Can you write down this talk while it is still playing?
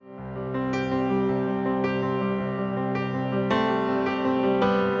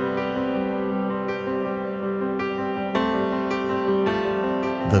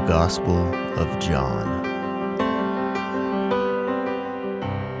The Gospel of John.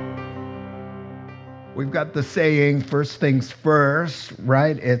 We've got the saying, first things first,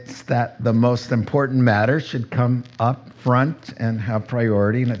 right? It's that the most important matter should come up front and have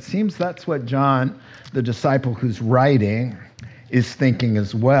priority. And it seems that's what John, the disciple who's writing, is thinking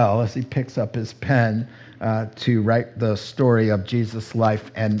as well as he picks up his pen to write the story of Jesus'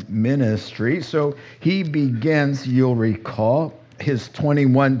 life and ministry. So he begins, you'll recall, his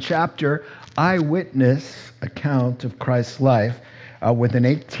 21 chapter eyewitness account of Christ's life with an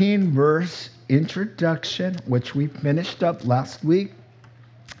 18-verse introduction, which we finished up last week,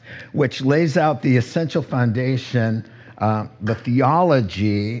 which lays out the essential foundation, the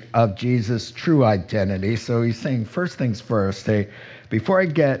theology of Jesus' true identity. So he's saying, first things first, before I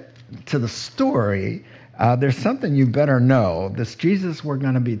get to the story, there's something you better know. This Jesus we're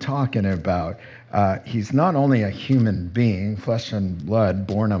going to be talking about, he's not only a human being, flesh and blood,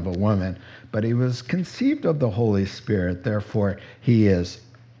 born of a woman, but he was conceived of the Holy Spirit. Therefore, he is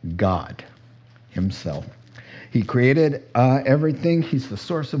God himself. He created everything. He's the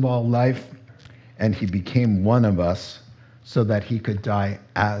source of all life, and he became one of us so that he could die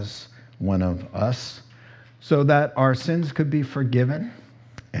as one of us, so that our sins could be forgiven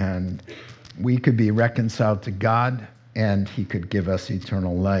and we could be reconciled to God, and he could give us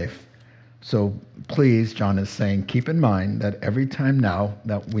eternal life. So please, John is saying, keep in mind that every time now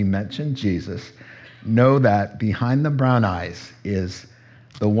that we mention Jesus, know that behind the brown eyes is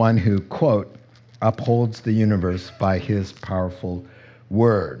the one who, quote, upholds the universe by his powerful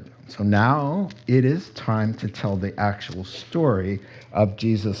word. So now it is time to tell the actual story of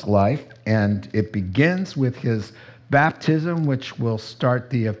Jesus' life, and it begins with his baptism, which will start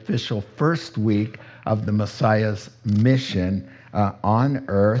the official first week of the Messiah's mission on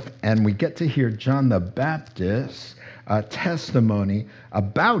earth. And we get to hear John the Baptist's testimony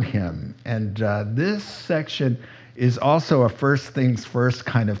about him. And this section is also a first things first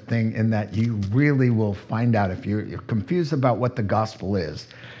kind of thing, in that you really will find out, if you're confused about what the gospel is,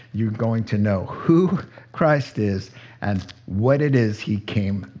 you're going to know who Christ is and what it is he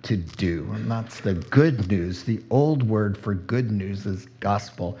came to do. And that's the good news. The old word for good news is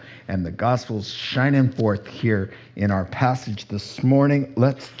gospel. And the gospel's shining forth here in our passage this morning.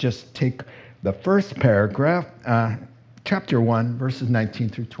 Let's just take the first paragraph, chapter 1, verses 19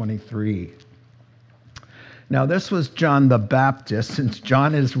 through 23. Now, this was John the Baptist. Since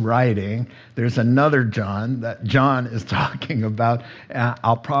John is writing, there's another John that John is talking about.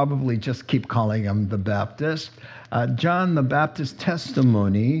 I'll probably just keep calling him the Baptist. John the Baptist's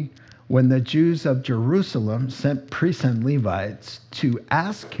testimony when the Jews of Jerusalem sent priests and Levites to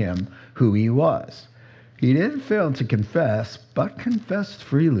ask him who he was. He didn't fail to confess, but confessed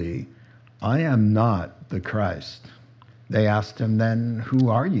freely, I am not the Christ. They asked him then, who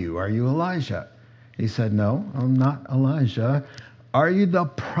are you? Are you Elijah? He said, no, I'm not Elijah. Are you the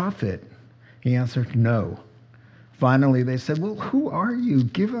prophet? He answered, no. Finally, they said, well, who are you?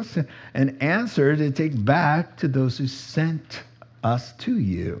 Give us an answer to take back to those who sent us to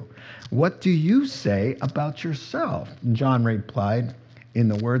you. What do you say about yourself? John replied in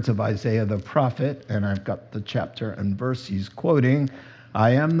the words of Isaiah the prophet, and I've got the chapter and verse he's quoting,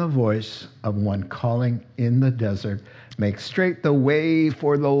 I am the voice of one calling in the desert, make straight the way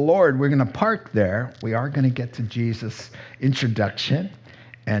for the Lord. We're going to park there. We are going to get to Jesus' introduction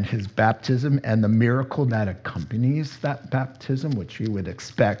and his baptism and the miracle that accompanies that baptism, which you would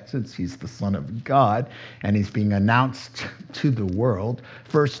expect since he's the Son of God and he's being announced to the world,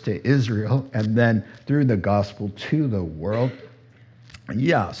 first to Israel and then through the gospel to the world.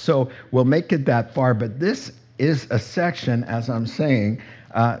 Yeah, so we'll make it that far, but this is a section, as I'm saying,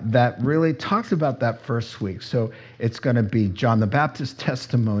 that really talks about that first week. So it's going to be John the Baptist's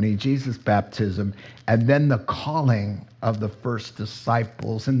testimony, Jesus' baptism, and then the calling of the first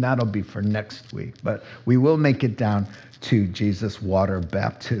disciples, and that'll be for next week. But we will make it down to Jesus' water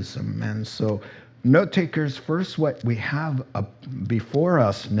baptism. And so note takers, first what we have before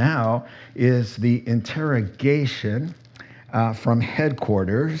us now is the interrogation from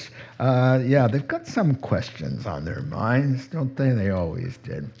headquarters. They've got some questions on their minds, don't they? They always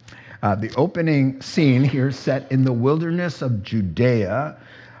did. The opening scene here set in the wilderness of Judea.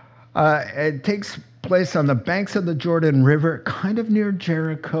 It takes place on the banks of the Jordan River, kind of near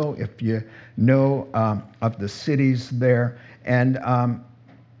Jericho, if you know of the cities there. And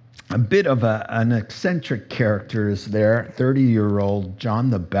a bit of an eccentric character is there, 30-year-old John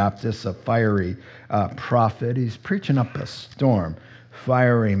the Baptist, a fiery prophet. He's preaching up a storm.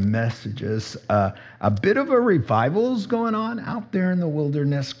 fiery messages. A bit of a revival's going on out there in the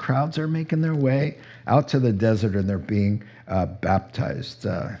wilderness. Crowds are making their way out to the desert and they're being baptized.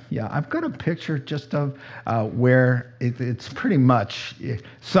 I've got a picture just of where it's pretty much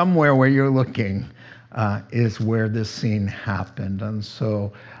somewhere where you're looking is where this scene happened. And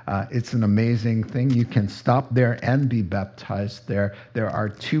so it's an amazing thing. You can stop there and be baptized there. There are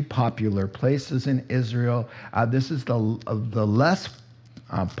two popular places in Israel. This is the less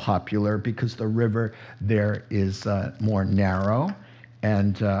popular because the river there is more narrow.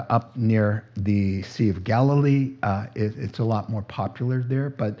 And up near the Sea of Galilee, it's a lot more popular there.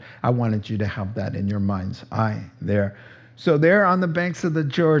 But I wanted you to have that in your mind's eye there. So there on the banks of the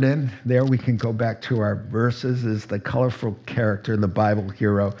Jordan, there we can go back to our verses, is the colorful character, the Bible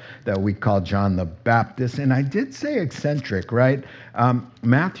hero that we call John the Baptist. And I did say eccentric, right?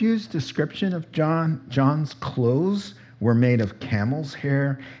 Matthew's description of John's clothes were made of camel's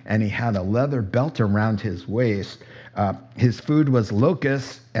hair, and he had a leather belt around his waist. His food was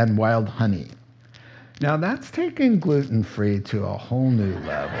locusts and wild honey. Now that's taking gluten-free to a whole new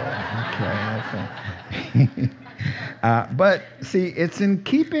level. Okay. But see, it's in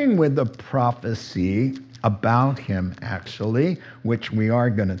keeping with the prophecy about him, actually, which we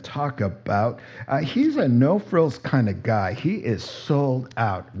are going to talk about. He's a no-frills kind of guy. He is sold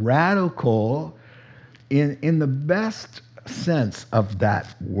out, radical in the best sense of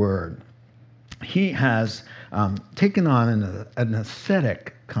that word. He has taken on an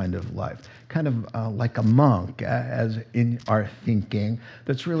ascetic kind of life, kind of like a monk, as in our thinking,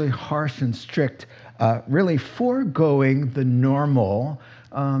 that's really harsh and strict, really foregoing the normal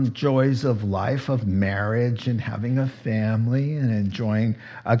joys of life, of marriage and having a family and enjoying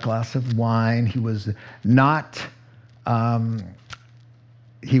a glass of wine. He was not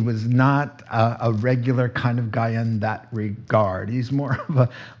a regular kind of guy in that regard. He's more of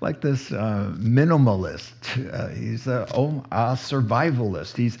like this minimalist. He's a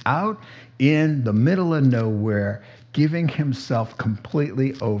survivalist. He's out in the middle of nowhere, giving himself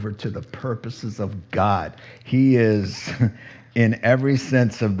completely over to the purposes of God. He is, in every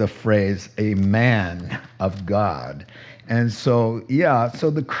sense of the phrase, a man of God. And so,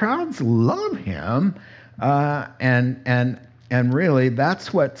 so the crowds love him, and really,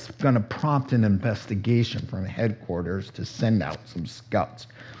 that's what's going to prompt an investigation from headquarters to send out some scouts.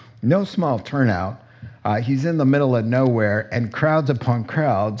 No small turnout. He's in the middle of nowhere, and crowds upon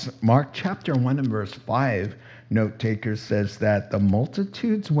crowds. Mark chapter 1 and verse 5, note taker says that the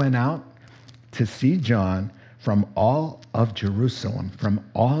multitudes went out to see John from all of Jerusalem,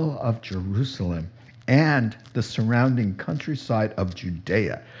 and the surrounding countryside of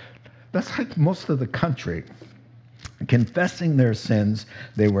Judea. That's like most of the country. Confessing their sins,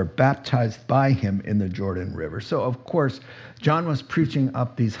 they were baptized by him in the Jordan River. So, of course, John was preaching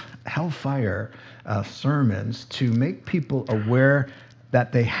up these hellfire sermons to make people aware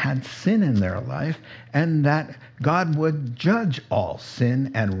that they had sin in their life and that God would judge all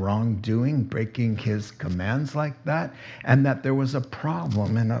sin and wrongdoing, breaking his commands like that, and that there was a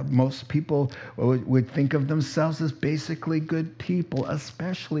problem. And most people would think of themselves as basically good people,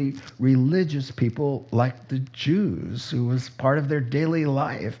 especially religious people like the Jews, who was part of their daily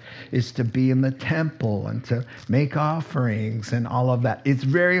life is to be in the temple and to make offerings and all of that. It's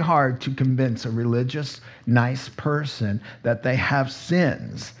very hard to convince a religious, nice person that they have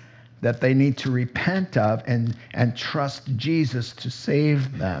sins that they need to repent of and trust Jesus to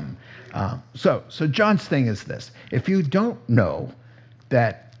save them. So John's thing is this: if you don't know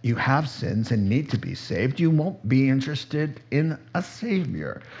that you have sins and need to be saved, you won't be interested in a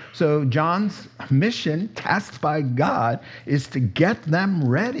Savior. So John's mission, tasked by God, is to get them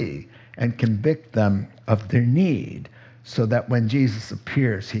ready and convict them of their need so that when Jesus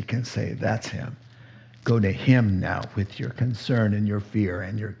appears, he can say, that's him. Go to him now with your concern and your fear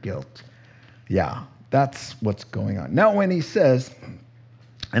and your guilt. Yeah, that's what's going on. Now, when he says,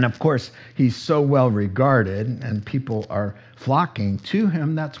 and of course, he's so well regarded and people are flocking to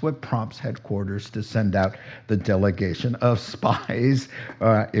him, that's what prompts headquarters to send out the delegation of spies,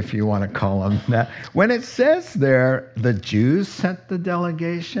 if you want to call them that. When it says there, the Jews sent the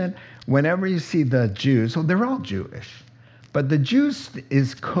delegation, whenever you see the Jews, well, they're all Jewish. But the Jews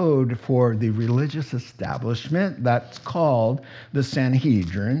is code for the religious establishment that's called the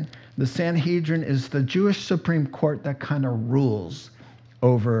Sanhedrin. The Sanhedrin is the Jewish Supreme Court that kind of rules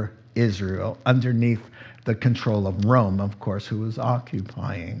over Israel underneath the control of Rome, of course, who was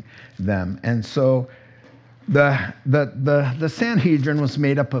occupying them. And so The Sanhedrin was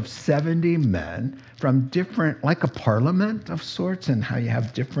made up of 70 men from different, like a parliament of sorts, and how you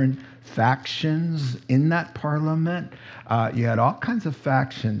have different factions in that parliament. You had all kinds of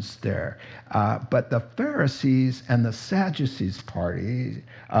factions there. But the Pharisees and the Sadducees party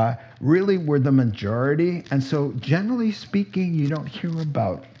really were the majority. And so, generally speaking, you don't hear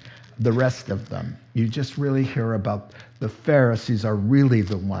about the rest of them. You just really hear about the Pharisees are really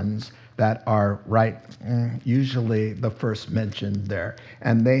the ones that are usually the first mentioned there.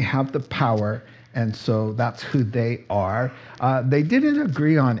 And they have the power, and so that's who they are. They didn't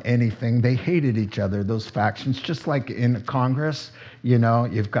agree on anything. They hated each other, those factions, just like in Congress,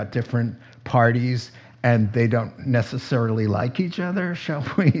 you've got different parties, and they don't necessarily like each other, shall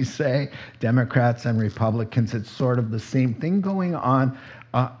we say. Democrats and Republicans, it's sort of the same thing going on,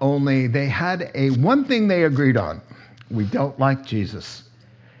 only they had one thing they agreed on. We don't like Jesus.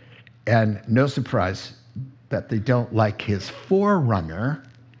 And no surprise that they don't like his forerunner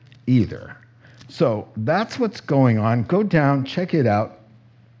either. So that's what's going on. Go down, check it out,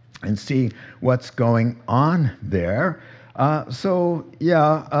 and see what's going on there. The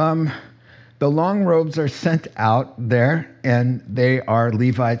long robes are sent out there, and they are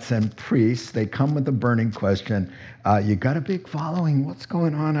Levites and priests. They come with a burning question. You got a big following. What's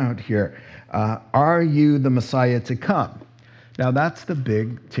going on out here? Are you the Messiah to come? Now, that's the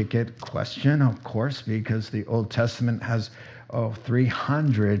big ticket question, of course, because the Old Testament has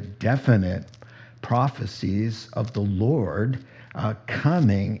 300 definite prophecies of the Lord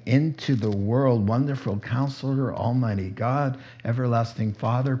coming into the world, Wonderful Counselor, Almighty God, Everlasting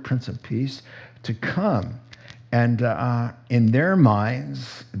Father, Prince of Peace, to come. And in their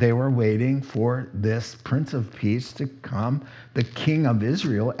minds, they were waiting for this Prince of Peace to come, the King of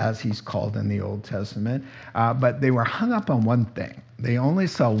Israel, as he's called in the Old Testament. But they were hung up on one thing. They only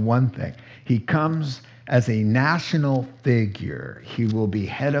saw one thing. He comes as a national figure. He will be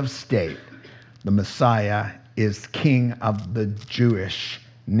head of state. The Messiah is king of the Jewish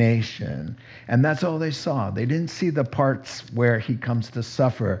nation. And that's all they saw. They didn't see the parts where he comes to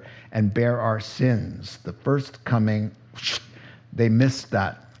suffer and bear our sins. The first coming, they missed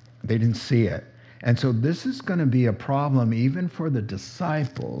that. They didn't see it. And so this is going to be a problem even for the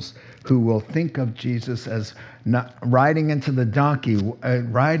disciples who will think of Jesus as not riding into the donkey,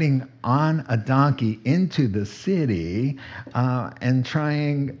 riding on a donkey into the city and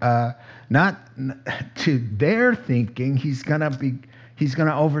trying not to their thinking, he's going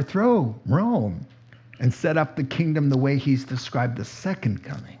to overthrow Rome and set up the kingdom the way he's described the second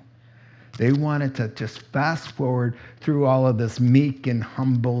coming. They wanted to just fast forward through all of this meek and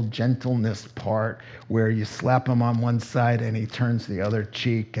humble gentleness part where you slap him on one side and he turns the other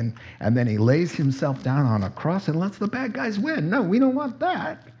cheek and then he lays himself down on a cross and lets the bad guys win. No, we don't want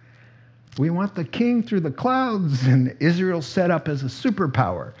that. We want the king through the clouds and Israel set up as a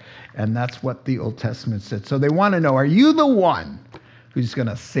superpower. And that's what the Old Testament said. So they want to know, are you the one who's going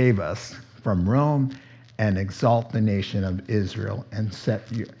to save us from Rome and exalt the nation of Israel and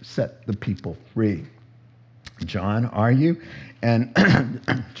set the people free? John, are you? And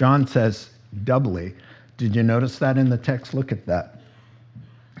John says doubly. Did you notice that in the text? Look at that.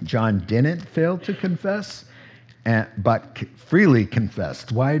 John didn't fail to confess, but freely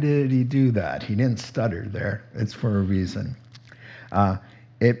confessed. Why did he do that? He didn't stutter there. It's for a reason.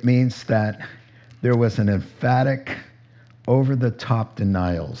 It means that there was an emphatic, over-the-top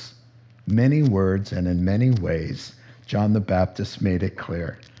denials. Many words and in many ways, John the Baptist made it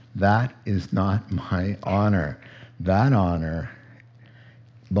clear, that is not my honor. That honor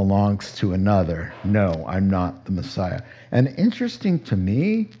belongs to another. No, I'm not the Messiah. And interesting to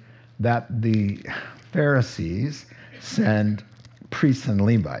me that the Pharisees send priests and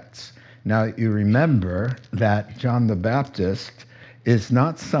Levites. Now, you remember that John the Baptist is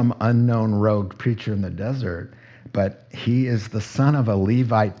not some unknown rogue preacher in the desert, but he is the son of a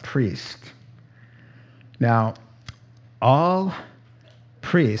Levite priest. Now, all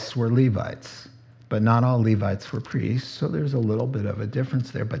priests were Levites, but not all Levites were priests, so there's a little bit of a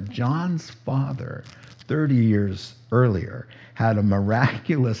difference there. But John's father, 30 years earlier, had a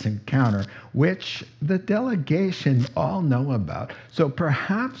miraculous encounter, which the delegation all know about. So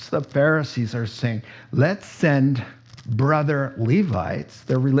perhaps the Pharisees are saying, let's send brother Levites,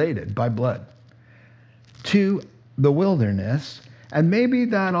 they're related by blood, to the wilderness, and maybe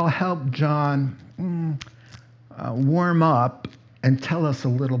that'll help John warm up and tell us a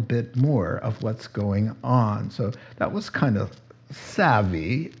little bit more of what's going on. So that was kind of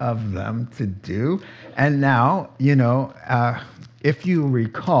savvy of them to do. And now, if you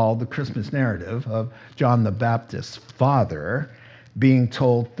recall the Christmas narrative of John the Baptist's father being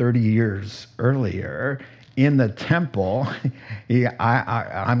told 30 years earlier, in the temple.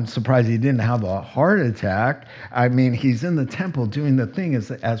 I'm surprised he didn't have a heart attack. I mean, he's in the temple doing the thing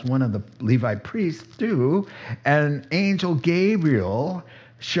as one of the Levite priests do, and angel Gabriel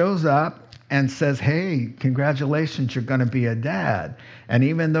shows up and says, hey, congratulations, you're going to be a dad. And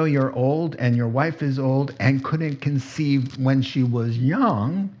even though you're old and your wife is old and couldn't conceive when she was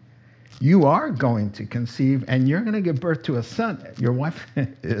young, you are going to conceive and you're going to give birth to a son. Your wife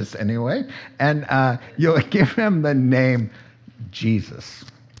is anyway. And you'll give him the name Jesus.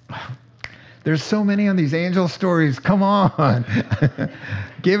 There's so many of these angel stories. Come on.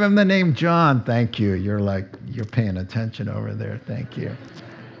 Give him the name John. Thank you. You're paying attention over there. Thank you.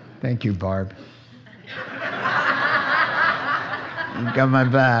 Thank you, Barb. You got my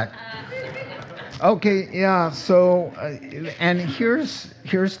back. Okay, yeah, so, and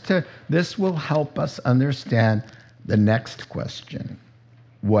this will help us understand the next question,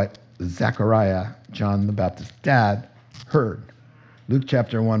 what Zechariah, John the Baptist's dad, heard. Luke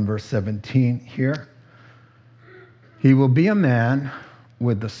chapter 1, verse 17 here. He will be a man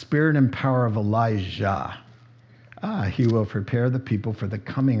with the spirit and power of Elijah. He will prepare the people for the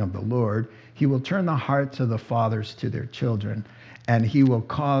coming of the Lord. He will turn the hearts of the fathers to their children, and he will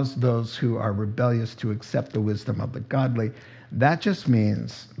cause those who are rebellious to accept the wisdom of the godly. That just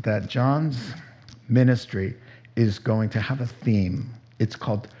means that John's ministry is going to have a theme. It's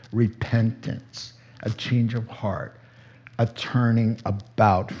called repentance, a change of heart, a turning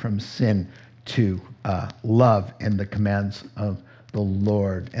about from sin to love and the commands of the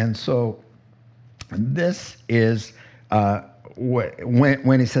Lord. And so this is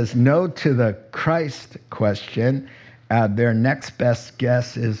when he says no to the Christ question, their next best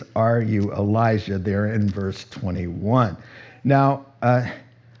guess is, are you Elijah? There in verse 21. Now,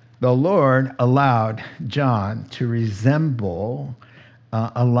 the Lord allowed John to resemble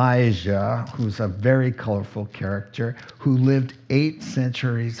Elijah, who's a very colorful character, who lived 8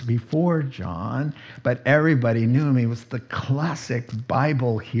 centuries before John, but everybody knew him. He was the classic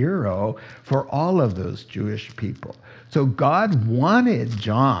Bible hero for all of those Jewish people. So God wanted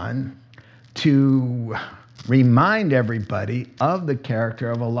John to remind everybody of the character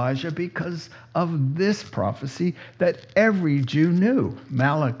of Elijah because of this prophecy that every Jew knew.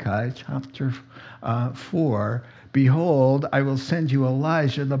 Malachi chapter 4, behold, I will send you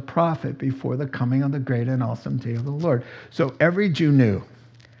Elijah the prophet before the coming of the great and awesome day of the Lord. So every Jew knew,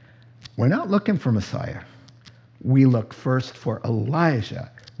 we're not looking for Messiah. We look first for Elijah.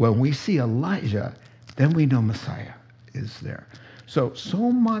 When we see Elijah, then we know Messiah is there. So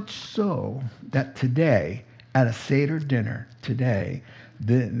much so that today, at a Seder dinner today,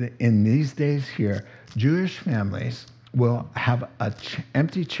 in these days here, Jewish families will have an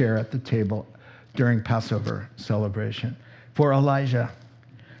empty chair at the table during Passover celebration for Elijah.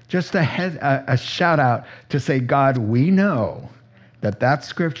 Just a shout out to say, God, we know that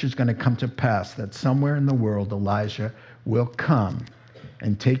scripture is going to come to pass, that somewhere in the world Elijah will come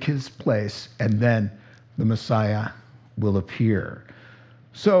and take his place, and then the Messiah will appear.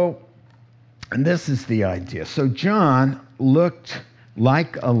 So, and this is the idea. So John looked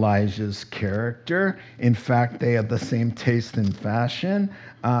like Elijah's character. In fact, they had the same taste and fashion.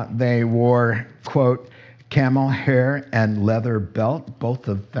 They wore, quote, camel hair and leather belt, both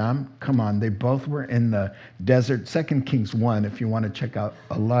of them. Come on, they both were in the desert. 2 Kings 1, if you want to check out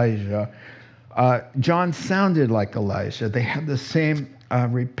Elijah. John sounded like Elijah. They had the same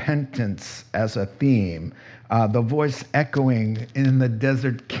repentance as a theme. The voice echoing in the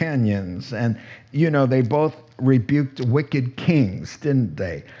desert canyons. And, they both rebuked wicked kings, didn't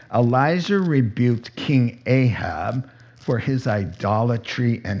they? Elijah rebuked King Ahab for his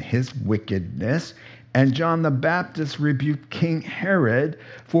idolatry and his wickedness. And John the Baptist rebuked King Herod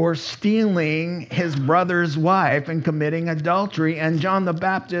for stealing his brother's wife and committing adultery. And John the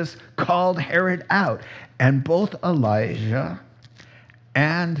Baptist called Herod out. And both Elijah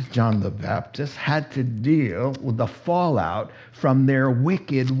and John the Baptist had to deal with the fallout from their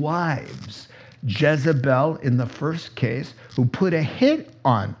wicked wives. Jezebel, in the first case, who put a hit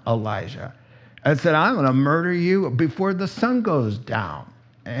on Elijah and said, I'm going to murder you before the sun goes down.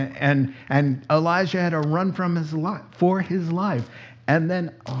 And Elijah had to run from for his life. And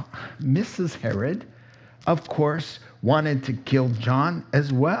then Mrs. Herod, of course, wanted to kill John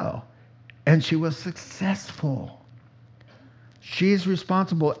as well. And she was successful. She's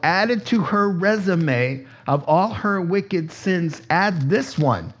responsible. Added to her resume of all her wicked sins, add this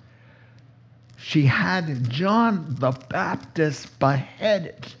one. She had John the Baptist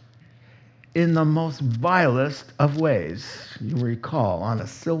beheaded in the most vilest of ways. You recall, on a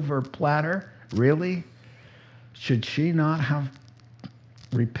silver platter. Really? Should she not have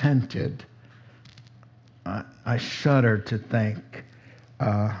repented I shudder to think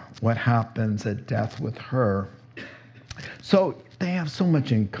what happens at death with her. So they have so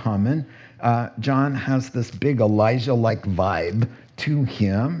much in common. John has this big Elijah-like vibe to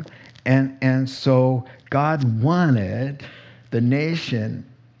him. And so God wanted the nation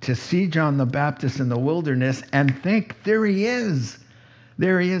to see John the Baptist in the wilderness and think, there he is.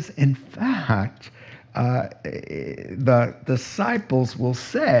 There he is. In fact, the disciples will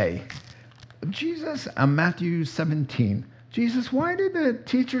say, Jesus, Matthew 17, Jesus, why do the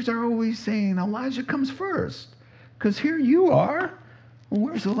teachers are always saying Elijah comes first? Because here you are. Well,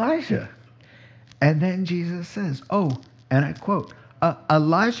 where's Elijah? And then Jesus says, and I quote,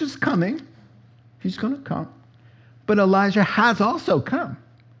 Elijah's coming. He's going to come. But Elijah has also come.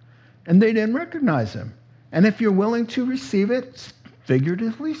 And they didn't recognize him. And if you're willing to receive it,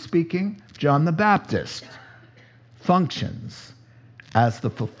 figuratively speaking, John the Baptist functions as the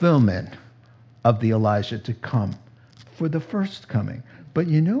fulfillment of the Elijah to come for the first coming. But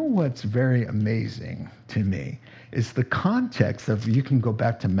you know what's very amazing to me is the context of, you can go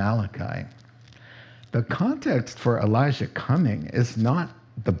back to Malachi. The context for Elijah coming is not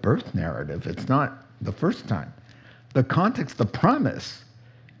the birth narrative. It's not the first time. The context, the promise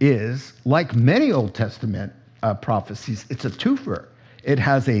is, like many Old Testament prophecies, it's a twofer. It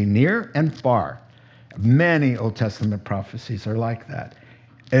has a near and far. Many Old Testament prophecies are like that.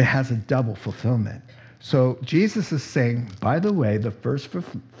 It has a double fulfillment. So Jesus is saying, by the way, the first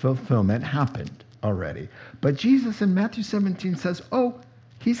fulfillment happened already. But Jesus in Matthew 17 says,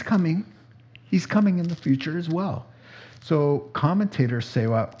 he's coming. He's coming in the future as well. So commentators say,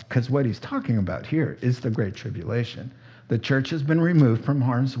 well, because what he's talking about here is the Great Tribulation. The church has been removed from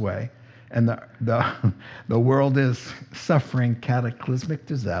harm's way, and the world is suffering cataclysmic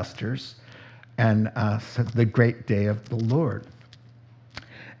disasters and the great day of the Lord.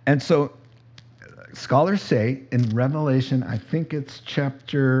 And so scholars say in Revelation, I think it's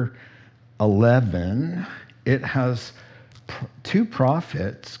chapter 11, it has two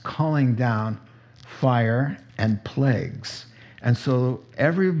prophets calling down fire and plagues. And so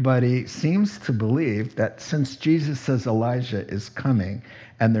everybody seems to believe that since Jesus says Elijah is coming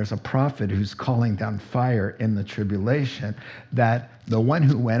and there's a prophet who's calling down fire in the tribulation, that the one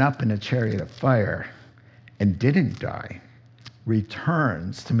who went up in a chariot of fire and didn't die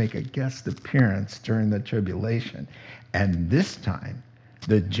returns to make a guest appearance during the tribulation. And this time,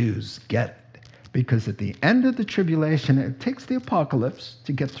 the Jews get it. Because at the end of the tribulation, it takes the apocalypse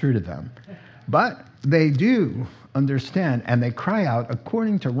to get through to them. But they do understand, and they cry out,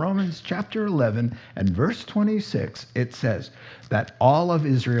 according to Romans chapter 11 and verse 26, it says that all of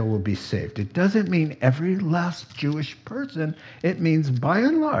Israel will be saved. It doesn't mean every last Jewish person. It means by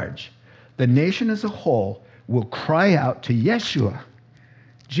and large, the nation as a whole will cry out to Yeshua,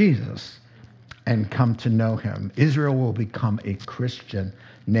 Jesus, and come to know him. Israel will become a Christian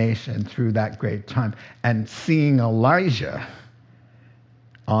nation through that great time. And seeing Elijah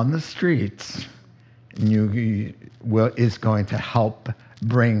on the streets is going to help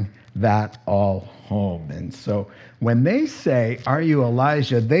bring that all home. And so when they say, are you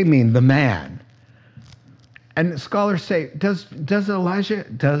Elijah? They mean the man. And scholars say, does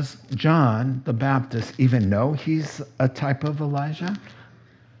John the Baptist even know he's a type of Elijah?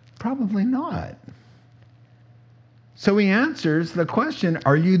 Probably not. So he answers the question,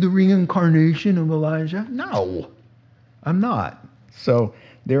 are you the reincarnation of Elijah? No, I'm not. So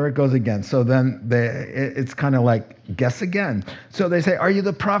there it goes again. So then it's kind of like, guess again. So they say, are you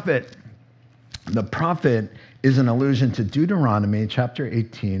the prophet? The prophet is an allusion to Deuteronomy chapter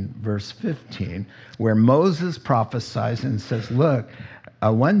 18, verse 15, where Moses prophesies and says, look,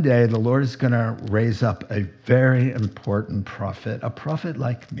 one day the Lord is going to raise up a very important prophet, a prophet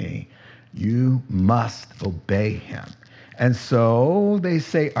like me. You must obey him. And so they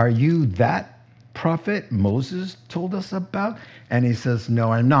say, are you that prophet Moses told us about? And he says,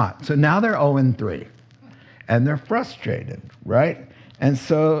 no, I'm not. So now they're 0-3, and they're frustrated, right? And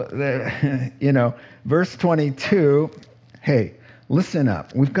so, verse 22, hey, listen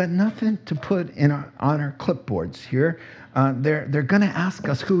up. We've got nothing to put on our clipboards here. They're going to ask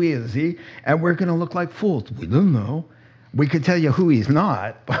us who is he, and we're going to look like fools. We don't know. We could tell you who he's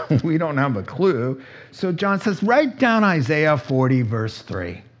not, but we don't have a clue. So John says, write down Isaiah 40, verse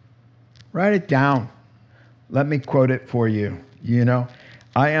 3. Write it down. Let me quote it for you.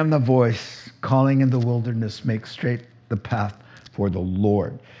 I am the voice calling in the wilderness, make straight the path for the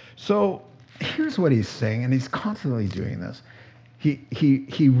Lord. So here's what he's saying, and he's constantly doing this.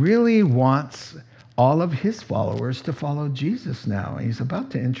 He really wants all of his followers to follow Jesus now. And he's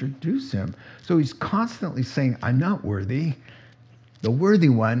about to introduce him. So he's constantly saying, I'm not worthy. The worthy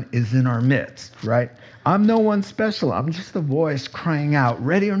one is in our midst, right? I'm no one special. I'm just a voice crying out,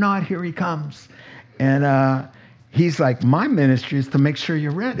 ready or not, here he comes. And he's like, my ministry is to make sure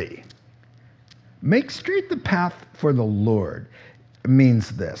you're ready. Make straight the path for the Lord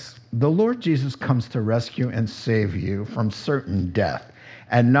means this. The Lord Jesus comes to rescue and save you from certain death,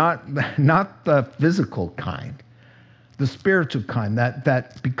 and not the physical kind, the spiritual kind,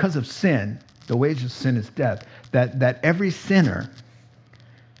 that because of sin, the wage of sin is death, that every sinner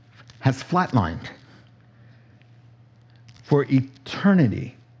has flatlined for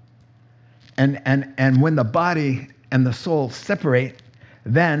eternity. And when the body and the soul separate,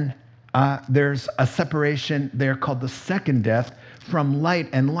 then there's a separation there called the second death from light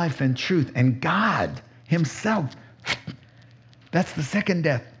and life and truth and God himself. That's the second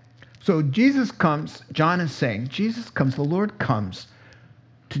death. So Jesus comes, John is saying, Jesus comes, the Lord comes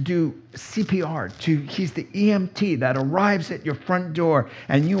to do CPR, he's the EMT that arrives at your front door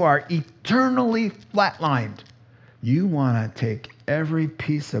and you are eternally flatlined. You want to take every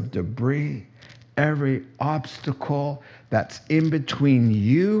piece of debris, every obstacle that's in between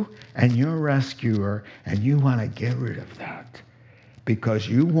you and your rescuer, and you want to get rid of that because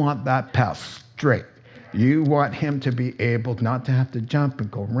you want that path straight. You want him to be able not to have to jump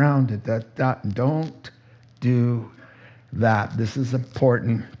and go around it. Don't do that. This is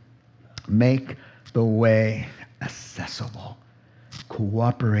important. Make the way accessible.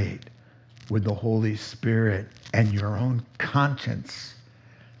 Cooperate with the Holy Spirit and your own conscience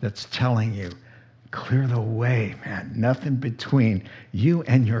that's telling you, clear the way, man. Nothing between you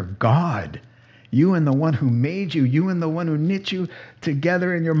and your God. You and the one who made you. You and the one who knit you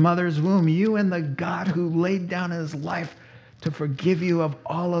together in your mother's womb. You and the God who laid down his life to forgive you of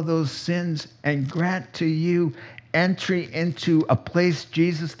all of those sins and grant to you entry into a place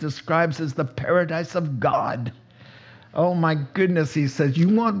Jesus describes as the paradise of God. Oh my goodness, he says, you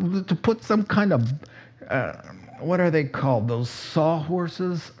want to put some kind of, what are they called? Those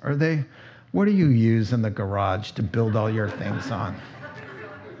sawhorses? What do you use in the garage to build all your things on?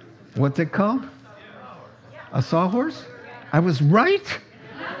 What's it called? A sawhorse? I was right.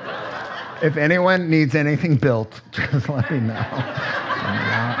 If anyone needs anything built, just let me know.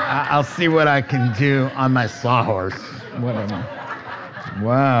 I'll see what I can do on my sawhorse. Whatever.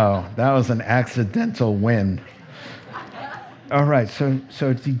 Wow, that was an accidental win. All right,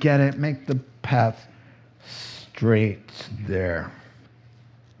 so to get it, make the path straight there.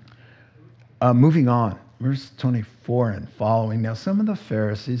 Moving on, verse 24 and following. Now, some of the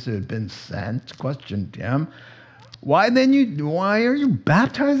Pharisees who had been sent questioned him, why are you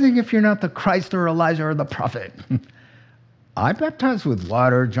baptizing if you're not the Christ or Elijah or the prophet? I baptize with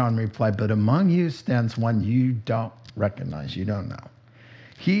water, John replied, but among you stands one you don't recognize, you don't know.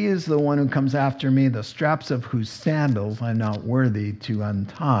 He is the one who comes after me, the straps of whose sandals I'm not worthy to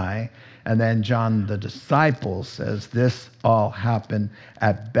untie. And then John, the disciple, says this all happened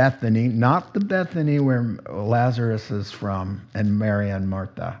at Bethany, not the Bethany where Lazarus is from, and Mary and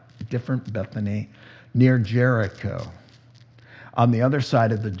Martha, different Bethany, near Jericho, on the other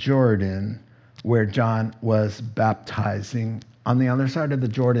side of the Jordan, where John was baptizing. On the other side of the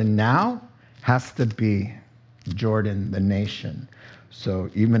Jordan now has to be Jordan, the nation. So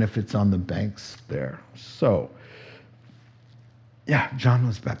even if it's on the banks there. So, yeah, John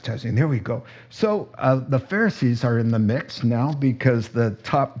was baptizing. There we go. So the Pharisees are in the mix now because the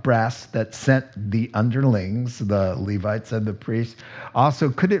top brass that sent the underlings, the Levites and the priests, also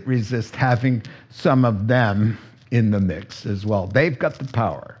couldn't resist having some of them in the mix as well. They've got the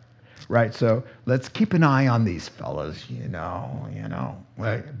power, right? So let's keep an eye on these fellas,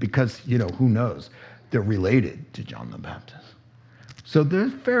 because, who knows? They're related to John the Baptist. So the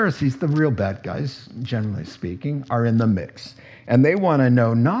Pharisees, the real bad guys, generally speaking, are in the mix. And they want to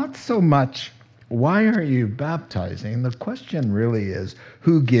know not so much, why are you baptizing? The question really is,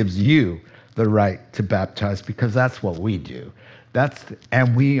 who gives you the right to baptize? Because that's what we do.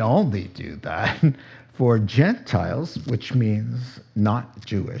 And we only do that for Gentiles, which means not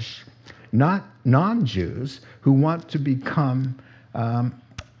Jewish, not non-Jews who want to become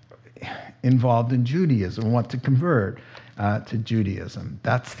involved in Judaism, want to convert to Judaism.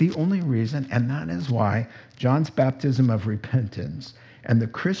 That's the only reason, and that is why John's baptism of repentance and the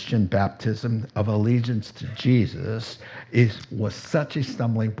Christian baptism of allegiance to Jesus was such a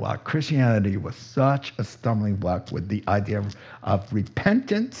stumbling block. Christianity was such a stumbling block with the idea of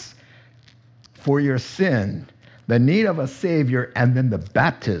repentance for your sin, the need of a Savior, and then the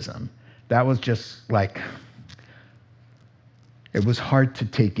baptism. That was just it was hard to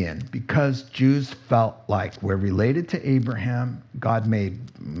take in because Jews felt like we're related to Abraham. God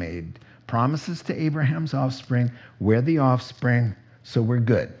made promises to Abraham's offspring. We're the offspring. So we're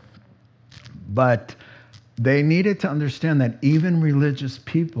good. But they needed to understand that even religious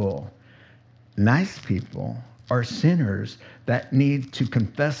people, nice people, are sinners that need to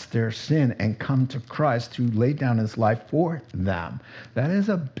confess their sin and come to Christ who laid down his life for them. That is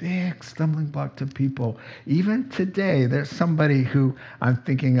a big stumbling block to people. Even today, there's somebody who I'm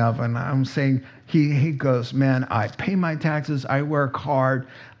thinking of, and I'm saying, he goes, man, I pay my taxes, I work hard,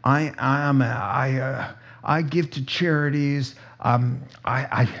 I give to charities.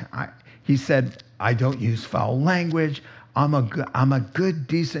 He said, I don't use foul language. I'm a good,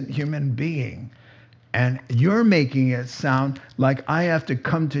 decent human being. And you're making it sound like I have to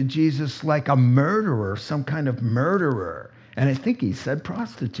come to Jesus like a murderer, some kind of murderer. And I think he said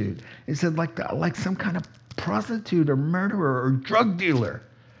prostitute. He said like some kind of prostitute or murderer or drug dealer.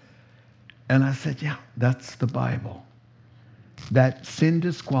 And I said, yeah, that's the Bible. That sin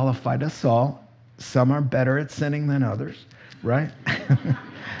disqualified us all. Some are better at sinning than others, right?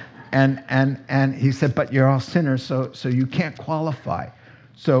 And he said, but you're all sinners, so you can't qualify.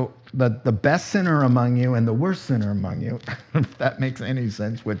 So the best sinner among you and the worst sinner among you, if that makes any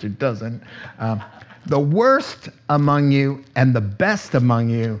sense, which it doesn't, the worst among you and the best among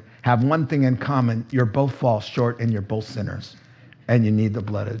you have one thing in common. You're both fall short and you're both sinners. And you need the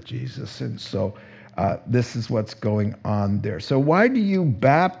blood of Jesus. And so this is what's going on there. So why do you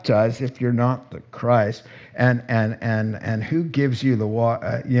baptize if you're not the Christ? And who gives you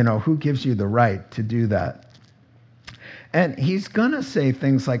who gives you the right to do that? And he's going to say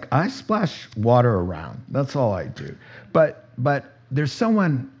things like, I splash water around. That's all I do. But there's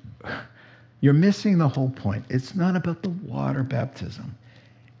someone, you're missing the whole point. It's not about the water baptism.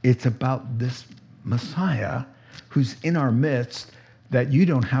 It's about this Messiah who's in our midst that you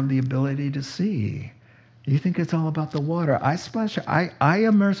don't have the ability to see. You think it's all about the water. I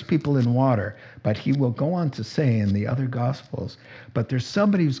immerse people in water, but he will go on to say in the other Gospels, but there's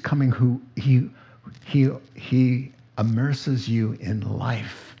somebody who's coming who he immerses you in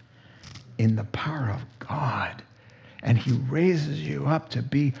life, in the power of God. And he raises you up to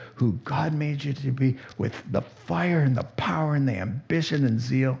be who God made you to be, with the fire and the power and the ambition and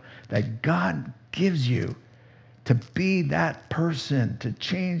zeal that God gives you to be that person, to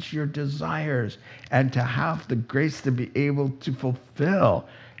change your desires and to have the grace to be able to fulfill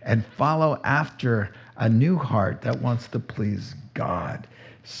and follow after a new heart that wants to please God.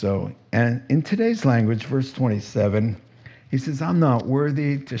 So, and in today's language, verse 27, he says, I'm not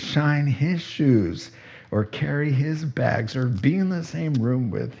worthy to shine his shoes or carry his bags or be in the same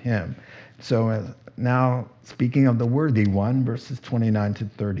room with him. So now, speaking of the worthy one, verses 29 to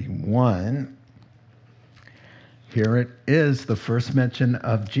 31, here it is, the first mention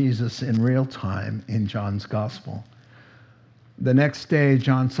of Jesus in real time in John's gospel. The next day,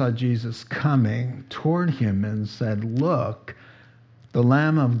 John saw Jesus coming toward him and said, look, the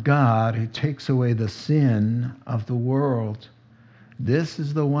Lamb of God who takes away the sin of the world. This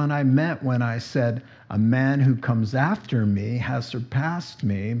is the one I meant when I said, a man who comes after me has surpassed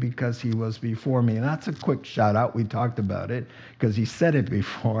me because he was before me. And that's a quick shout out. We talked about it because he said it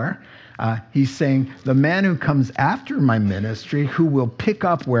before. He's saying, the man who comes after my ministry, who will pick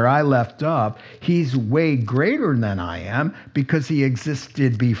up where I left off, he's way greater than I am because he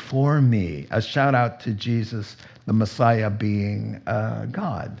existed before me. A shout out to Jesus, the Messiah being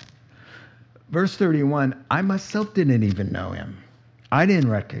God. Verse 31, I myself didn't even know him. I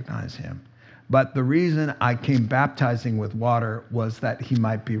didn't recognize him. But the reason I came baptizing with water was that he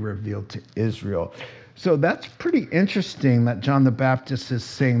might be revealed to Israel. So that's pretty interesting that John the Baptist is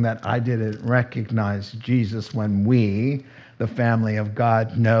saying that I didn't recognize Jesus when we, the family of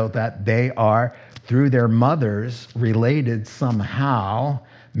God, know that they are, through their mothers, related somehow.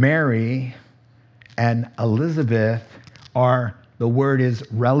 Mary and Elizabeth are, the word is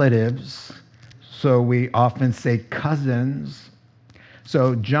relatives. So we often say cousins.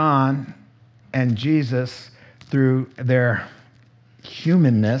 So John and Jesus, through their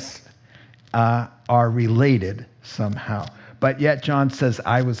humanness, are related somehow. But yet John says,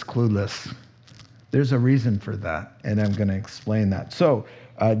 I was clueless. There's a reason for that, and I'm going to explain that. So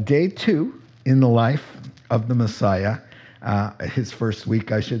day 2 in the life of the Messiah, his first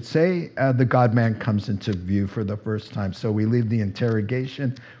week, I should say, the God-man comes into view for the first time. So we leave the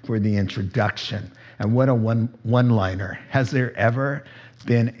interrogation for the introduction. And what a one-liner. Has there ever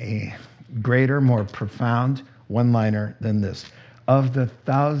been a greater, more profound one-liner than this? Of the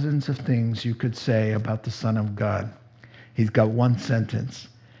thousands of things you could say about the Son of God, he's got one sentence,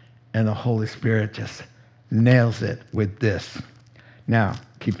 and the Holy Spirit just nails it with this. Now,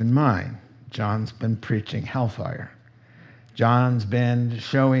 keep in mind, John's been preaching hellfire. John's been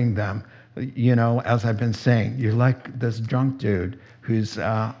showing them As I've been saying, you're like this drunk dude who's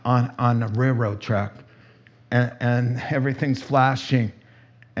on a railroad track, and everything's flashing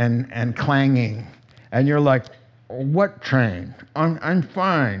and clanging, and you're like, what train? I'm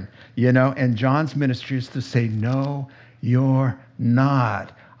fine, And John's ministry is to say, no, you're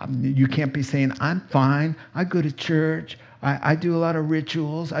not. You can't be saying, I'm fine. I go to church. I do a lot of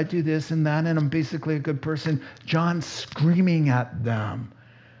rituals. I do this and that, and I'm basically a good person. John's screaming at them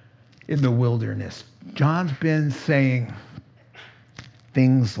in the wilderness. John's been saying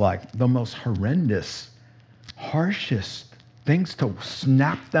things like the most horrendous, harshest things to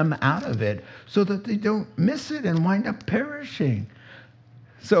snap them out of it so that they don't miss it and wind up perishing.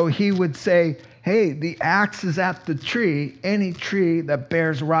 So he would say, hey, the axe is at the tree. Any tree that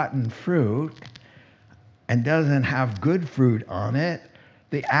bears rotten fruit and doesn't have good fruit on it,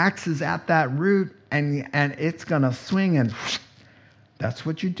 the axe is at that root, and it's going to swing, and that's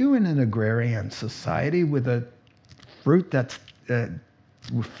what you do in an agrarian society with a fruit that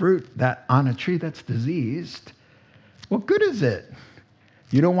on a tree that's diseased. What good is it?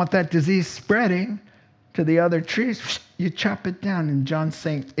 You don't want that disease spreading to the other trees. You chop it down. And John's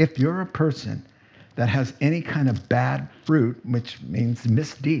saying, if you're a person that has any kind of bad fruit, which means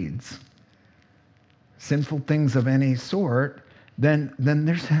misdeeds, sinful things of any sort, then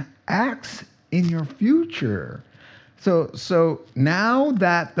there's an axe in your future. So now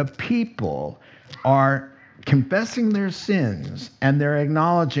that the people are confessing their sins and they're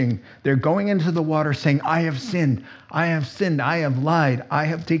acknowledging, they're going into the water saying, I have sinned, I have lied, I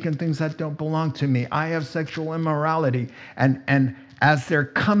have taken things that don't belong to me, I have sexual immorality. And as they're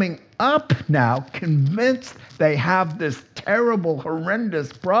coming up now, convinced they have this terrible,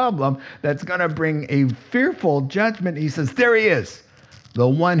 horrendous problem that's going to bring a fearful judgment, he says, there he is, the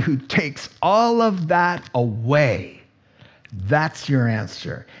one who takes all of that away. That's your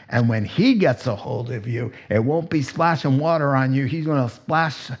answer. And when he gets a hold of you, it won't be splashing water on you. He's going to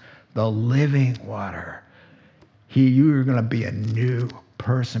splash the living water. You're going to be a new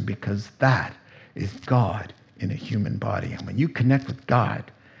person, because that is God in a human body. And when you connect with God,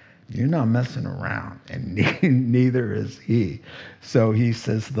 you're not messing around, and neither is he. So he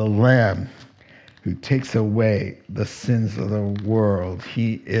says, the Lamb who takes away the sins of the world,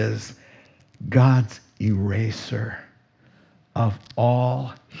 he is God's eraser of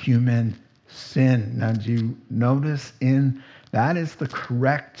all human sin. Now, do you notice that is the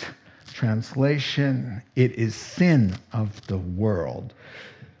correct translation? It is sin of the world.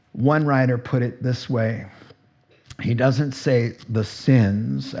 One writer put it this way. He doesn't say the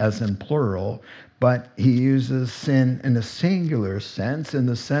sins as in plural, but he uses sin in a singular sense, in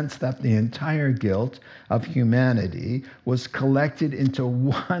the sense that the entire guilt of humanity was collected into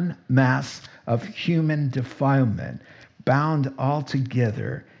one mass of human defilement, bound all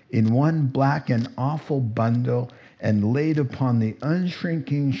together in one black and awful bundle, and laid upon the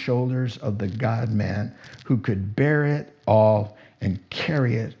unshrinking shoulders of the God-man who could bear it all and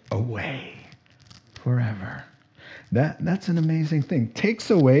carry it away forever. That's an amazing thing. Takes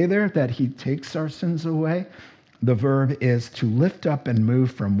away there, that he takes our sins away. The verb is to lift up and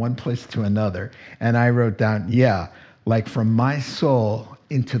move from one place to another. And I wrote down, like from my soul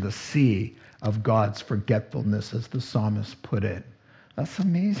into the sea of God's forgetfulness, as the psalmist put it. That's an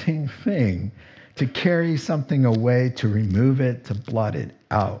amazing thing, to carry something away, to remove it, to blot it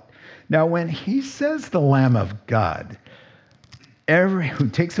out. Now, when he says the Lamb of God, who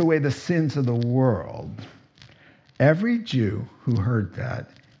takes away the sins of the world, every Jew who heard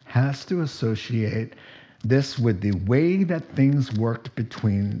that has to associate this with the way that things worked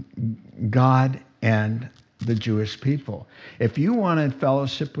between God and the Jewish people. If you wanted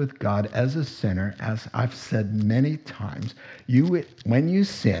fellowship with God as a sinner, as I've said many times, when you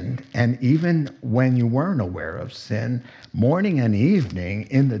sinned, and even when you weren't aware of sin, morning and evening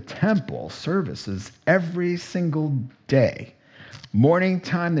in the temple services every single day. Morning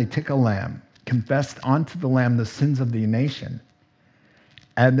time, they took a lamb, confessed unto the lamb the sins of the nation,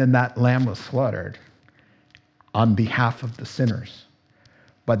 and then that lamb was slaughtered on behalf of the sinners.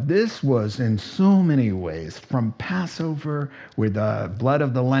 But this was in so many ways, from Passover, where the blood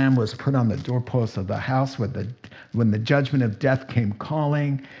of the lamb was put on the doorposts of the house, when the judgment of death came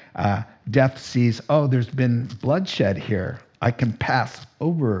calling, death sees, there's been bloodshed here, I can pass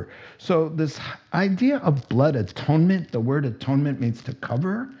over. So this idea of blood atonement, the word atonement means to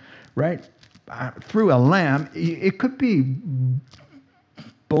cover, right? Through a lamb, it could be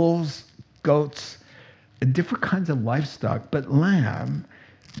bulls, goats, different kinds of livestock, but lamb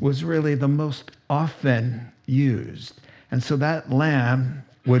was really the most often used. And so that lamb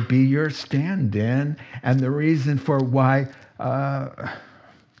would be your stand-in, and the reason for why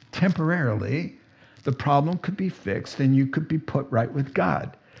temporarily, the problem could be fixed and you could be put right with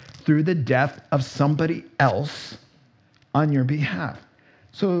God through the death of somebody else on your behalf.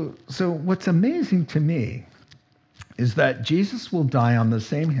 So what's amazing to me is that Jesus will die on the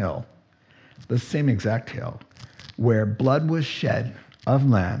same hill, the same exact hill, where blood was shed of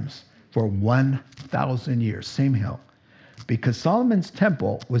lambs for 1,000 years, same hill. Because Solomon's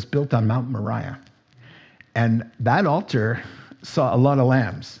temple was built on Mount Moriah. And that altar saw a lot of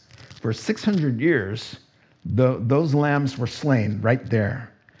lambs. For 600 years, those lambs were slain right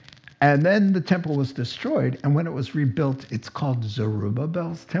there. And then the temple was destroyed. And when it was rebuilt, it's called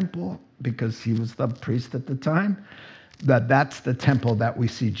Zerubbabel's temple because he was the priest at the time. That's the temple that we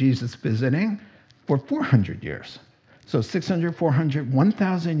see Jesus visiting for 400 years. So 600, 400,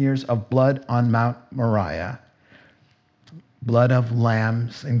 1,000 years of blood on Mount Moriah. Blood of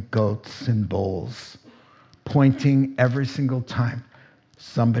lambs and goats and bulls, pointing every single time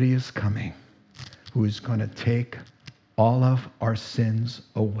somebody is coming who is going to take all of our sins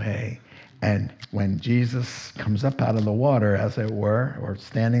away. And when Jesus comes up out of the water, as it were, or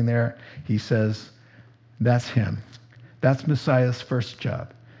standing there, he says, that's him. That's Messiah's first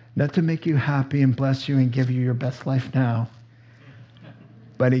job. Not to make you happy and bless you and give you your best life now.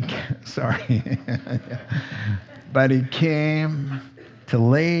 But but he came to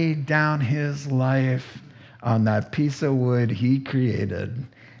lay down his life on that piece of wood he created,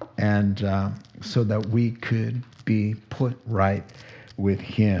 and so that we could be put right with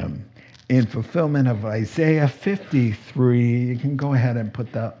him. In fulfillment of Isaiah 53, you can go ahead and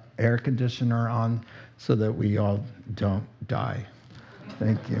put the air conditioner on so that we all don't die.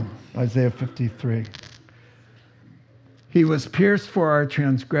 Thank you. Isaiah 53. He was pierced for our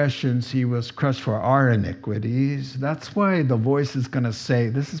transgressions. He was crushed for our iniquities. That's why the voice is going to say,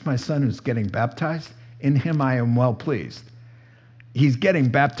 this is my son who's getting baptized. In him I am well pleased. He's getting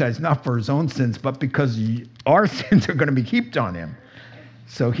baptized not for his own sins, but because our sins are going to be heaped on him.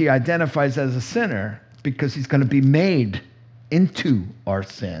 So he identifies as a sinner because he's going to be made into our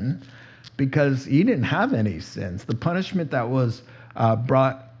sin because he didn't have any sins. The punishment that was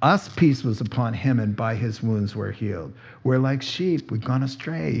brought us peace was upon him, and by his wounds we're healed. We're like sheep. We've gone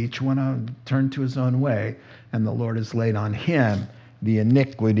astray. Each one turned to his own way, and the Lord has laid on him the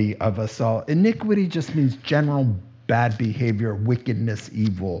iniquity of us all. Iniquity just means general bad behavior, wickedness,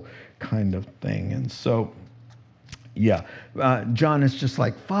 evil kind of thing. And so, John is just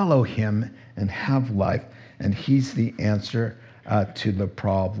like, follow him and have life, and he's the answer to the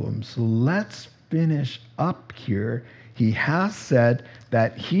problem. So let's finish up here. He has said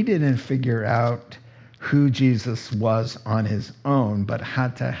that he didn't figure out who Jesus was on his own, but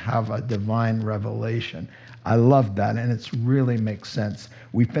had to have a divine revelation. I love that, and it really makes sense.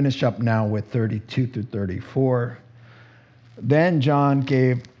 We finish up now with 32 through 34. Then John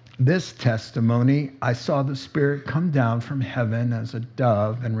gave this testimony: I saw the Spirit come down from heaven as a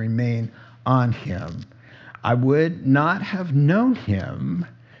dove and remain on him. I would not have known him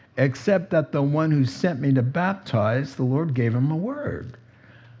except that the one who sent me to baptize, the Lord gave him a word.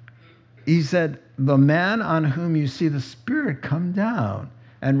 He said, the man on whom you see the Spirit come down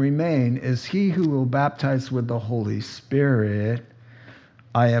and remain is he who will baptize with the Holy Spirit.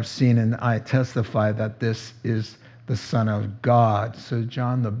 I have seen and I testify that this is the Son of God. So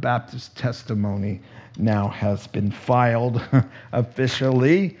John the Baptist's testimony now has been filed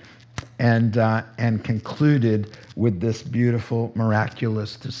officially and concluded with this beautiful,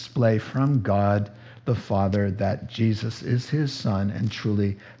 miraculous display from God the Father that Jesus is his Son and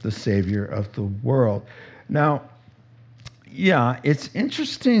truly the Savior of the world. Now, it's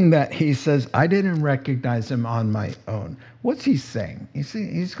interesting that he says, I didn't recognize him on my own. What's he saying? He's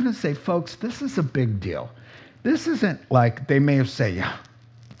going to say, folks, this is a big deal. This isn't like they may have said, yeah,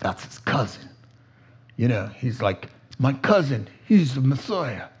 that's his cousin. He's like, my cousin, he's the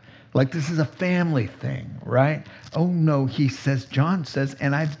Messiah. Like this is a family thing, right? Oh no, John says,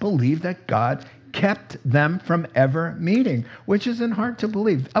 and I believe that God kept them from ever meeting, which isn't hard to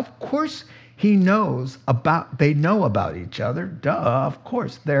believe. Of course, they know about each other. Duh, of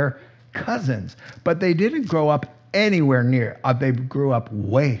course, they're cousins. But they didn't grow up anywhere near. They grew up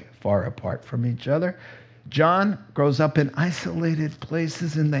way far apart from each other. John grows up in isolated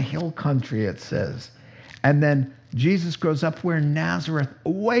places in the hill country, it says. And then Jesus grows up where? Nazareth,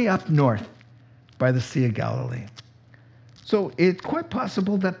 way up north by the Sea of Galilee. So it's quite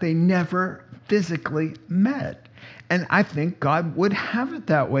possible that they never physically met. And I think God would have it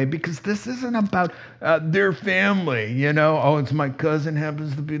that way because this isn't about their family, Oh, it's my cousin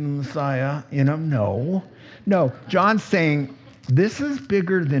happens to be the Messiah, No. John's saying, this is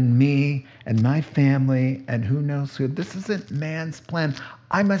bigger than me and my family and who knows who. This isn't man's plan.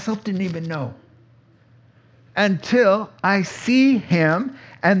 I myself didn't even know until I see him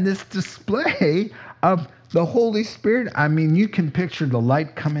and this display of the Holy Spirit. I mean, you can picture the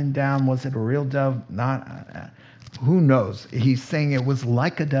light coming down. Was it a real dove? Not. Who knows? He's saying it was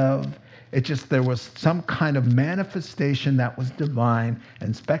like a dove. It just, there was some kind of manifestation that was divine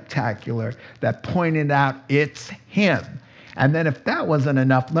and spectacular that pointed out it's him. And then if that wasn't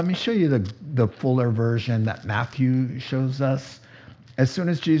enough, let me show you the fuller version that Matthew shows us. As soon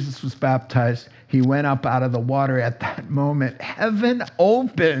as Jesus was baptized, he went up out of the water. At that moment, heaven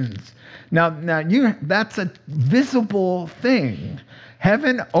opens. Now that's a visible thing.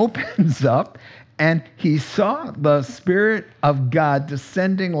 Heaven opens up, and he saw the Spirit of God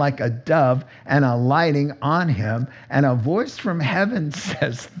descending like a dove and alighting on him. And a voice from heaven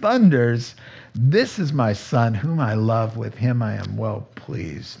says, thunders, "This is my Son, whom I love. With him I am well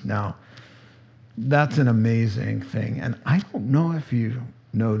pleased." Now, that's an amazing thing. And I don't know if you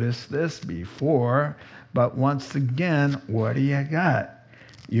noticed this before, but once again, what do you got?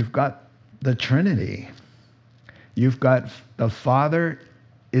 You've got the Trinity. You've got the Father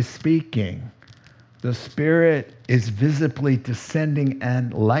is speaking. The Spirit is visibly descending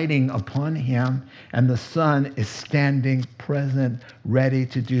and lighting upon him, and the Son is standing present, ready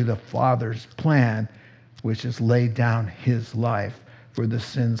to do the Father's plan, which is lay down his life for the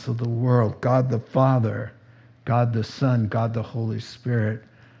sins of the world. God the Father, God the Son, God the Holy Spirit,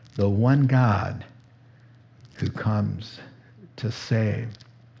 the one God who comes to save.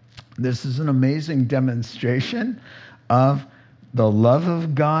 This is an amazing demonstration of the love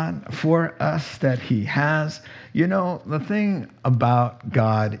of God for us that he has. You know, the thing about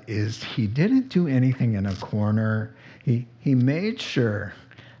God is he didn't do anything in a corner. He made sure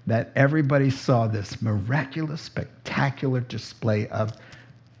that everybody saw this miraculous, spectacular display of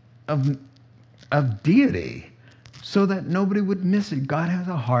deity so that nobody would miss it. God has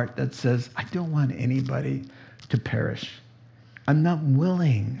a heart that says, I don't want anybody to perish. I'm not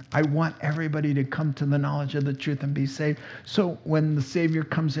willing. I want everybody to come to the knowledge of the truth and be saved. So when the Savior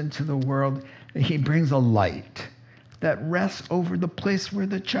comes into the world, he brings a light that rests over the place where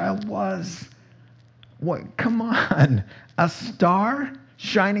the child was. What? Come on. A star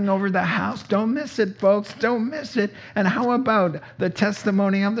shining over the house? Don't miss it, folks. Don't miss it. And how about the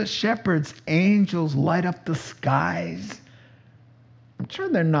testimony of the shepherds? Angels light up the skies. I'm sure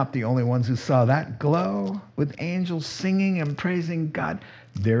they're not the only ones who saw that glow with angels singing and praising God.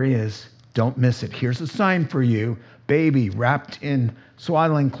 There he is. Don't miss it. Here's a sign for you. Baby wrapped in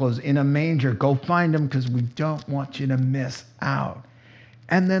swaddling clothes in a manger. Go find him because we don't want you to miss out.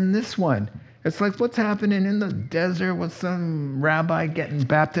 And then this one. It's like, what's happening in the desert with some rabbi getting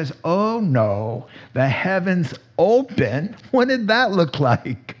baptized? Oh no, the heavens open. What did that look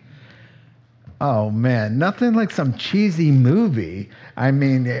like? Oh man, nothing like some cheesy movie. I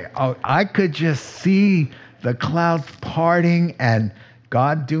mean, I could just see the clouds parting and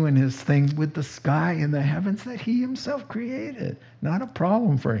God doing his thing with the sky and the heavens that he himself created. Not a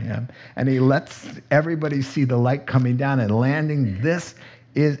problem for him. And he lets everybody see the light coming down and landing. This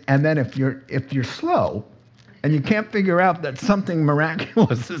is, and then if you're slow and you can't figure out that something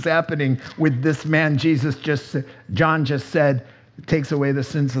miraculous is happening with this man John just said, takes away the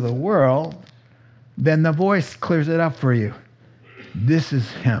sins of the world, then the voice clears it up for you. This is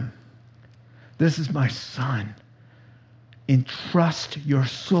him. This is my Son. Entrust your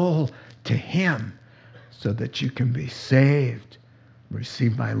soul to him so that you can be saved,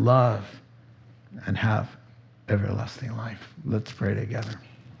 receive my love, and have everlasting life. Let's pray together.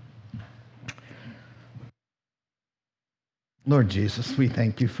 Lord Jesus, we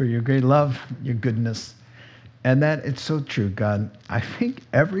thank you for your great love, your goodness, and that it's so true, God. I think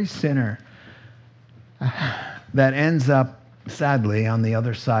every sinner that ends up, sadly, on the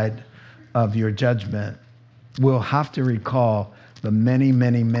other side of your judgment will have to recall the many,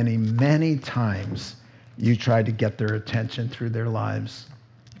 many, many, many times you tried to get their attention through their lives,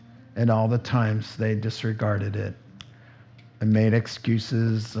 and all the times they disregarded it and made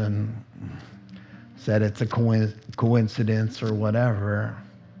excuses and said it's a coincidence or whatever.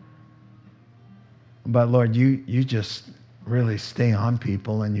 But Lord, you just really stay on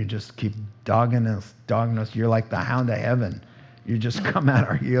people and you just keep dogging us. You're like the hound of heaven. You just come at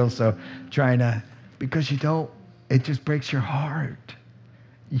our heels, so trying to, because you don't, it just breaks your heart.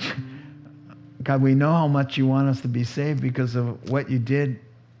 God, we know how much you want us to be saved because of what you did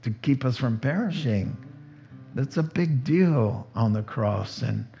to keep us from perishing. That's a big deal on the cross,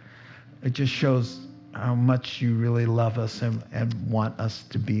 and it just shows how much you really love us and want us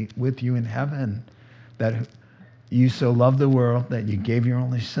to be with you in heaven. That you so loved the world that you gave your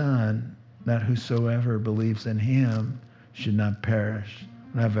only Son, that whosoever believes in him should not perish,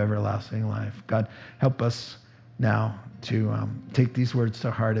 and have everlasting life. God, help us now to take these words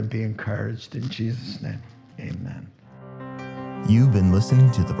to heart and be encouraged. In Jesus' name, amen. You've been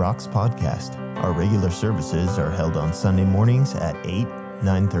listening to the Rocks Podcast. Our regular services are held on Sunday mornings at 8,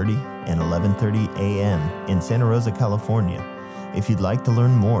 9:30, and 11:30 a.m. in Santa Rosa, California. If you'd like to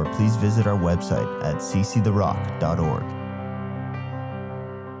learn more, please visit our website at cctherock.org.